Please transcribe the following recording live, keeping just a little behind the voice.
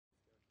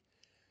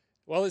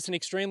Well, it's an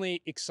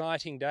extremely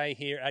exciting day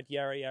here at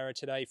Yarra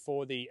today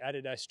for the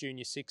Adidas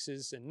Junior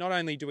Sixes. And not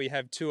only do we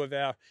have two of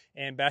our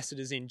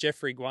ambassadors in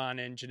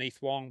Guan and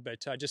Jeneath Wong,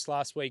 but just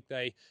last week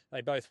they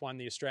both won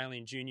the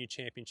Australian Junior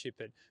Championship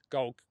at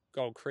Gold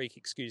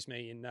Creek,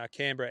 in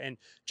Canberra. And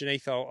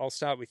Jeneath, I'll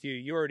start with you.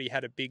 You already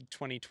had a big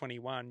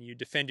 2021. You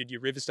defended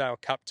your Riversdale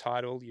Cup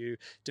title, you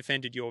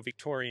defended your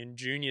Victorian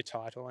Junior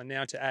title, and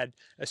now to add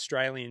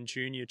Australian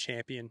Junior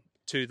Champion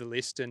to the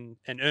list and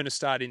earn a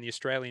start in the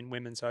Australian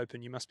Women's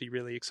Open. You must be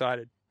really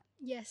excited.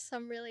 Yes,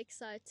 I'm really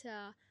excited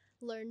to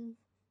learn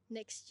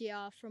next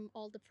year from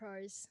all the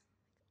pros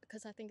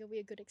because I think it'll be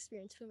a good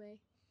experience for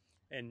me.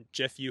 And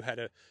Jeff, you had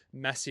a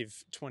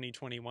massive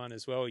 2021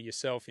 as well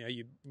yourself. You know,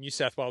 you New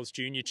South Wales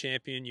Junior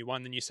Champion. You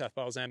won the New South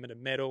Wales Amateur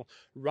Medal,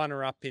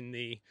 runner-up in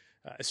the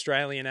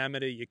Australian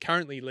Amateur. You're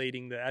currently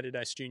leading the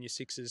Adidas Junior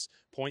Sixes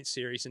point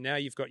series, and now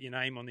you've got your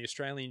name on the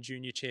Australian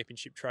Junior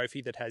Championship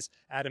trophy that has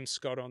Adam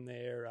Scott on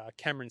there,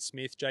 Cameron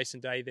Smith, Jason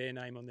Day, their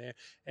name on there,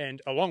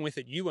 and along with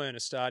it, you earn a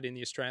start in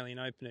the Australian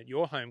Open at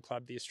your home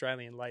club, the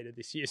Australian, later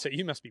this year. So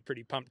you must be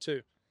pretty pumped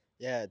too.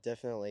 Yeah,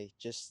 definitely.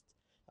 Just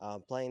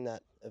playing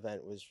that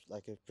event was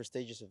like a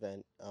prestigious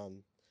event,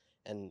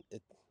 and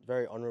it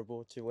very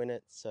honourable to win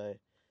it. So,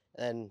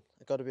 and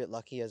I got a bit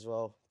lucky as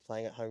well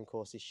playing at home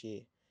course this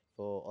year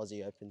for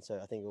Aussie Open.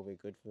 So I think it'll be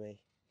good for me.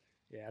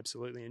 Yeah,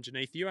 absolutely. And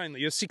Jeneath,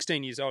 you're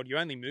 16 years old. You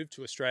only moved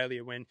to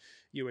Australia when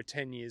you were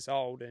 10 years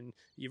old, and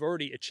you've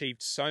already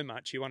achieved so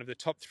much. You're one of the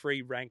top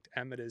three ranked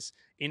amateurs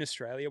in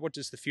Australia. What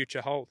does the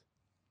future hold?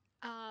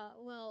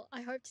 Well,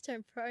 I hope to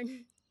turn pro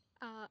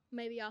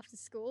maybe after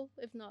school,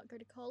 if not go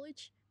to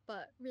college,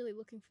 but really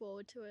looking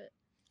forward to it.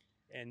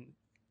 And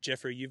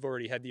Jeffrey, you've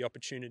already had the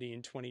opportunity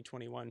in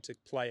 2021 to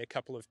play a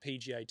couple of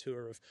PGA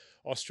Tour of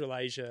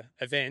Australasia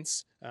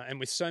events,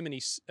 and with so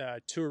many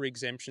tour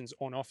exemptions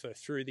on offer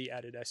through the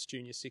Adidas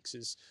Junior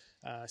Sixes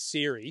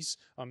series,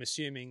 I'm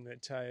assuming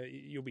that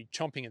you'll be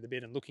chomping at the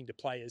bit and looking to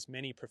play as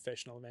many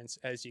professional events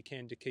as you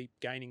can to keep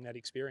gaining that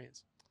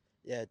experience.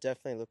 Yeah,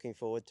 definitely looking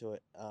forward to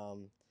it.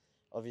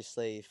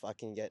 Obviously, if I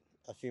can get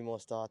a few more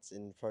starts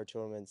in pro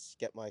tournaments,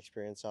 get my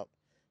experience up,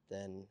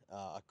 then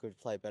I could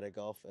play better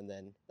golf, and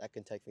then that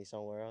can take me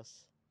somewhere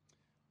else.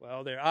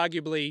 Well, they're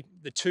arguably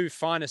the two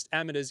finest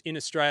amateurs in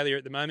Australia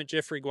at the moment,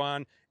 Jeffrey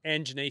Guan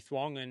and Jeneath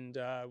Wong, and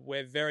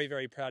we're very,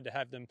 very proud to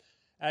have them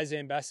as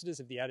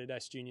ambassadors of the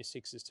Adidas Junior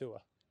Sixes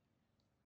Tour.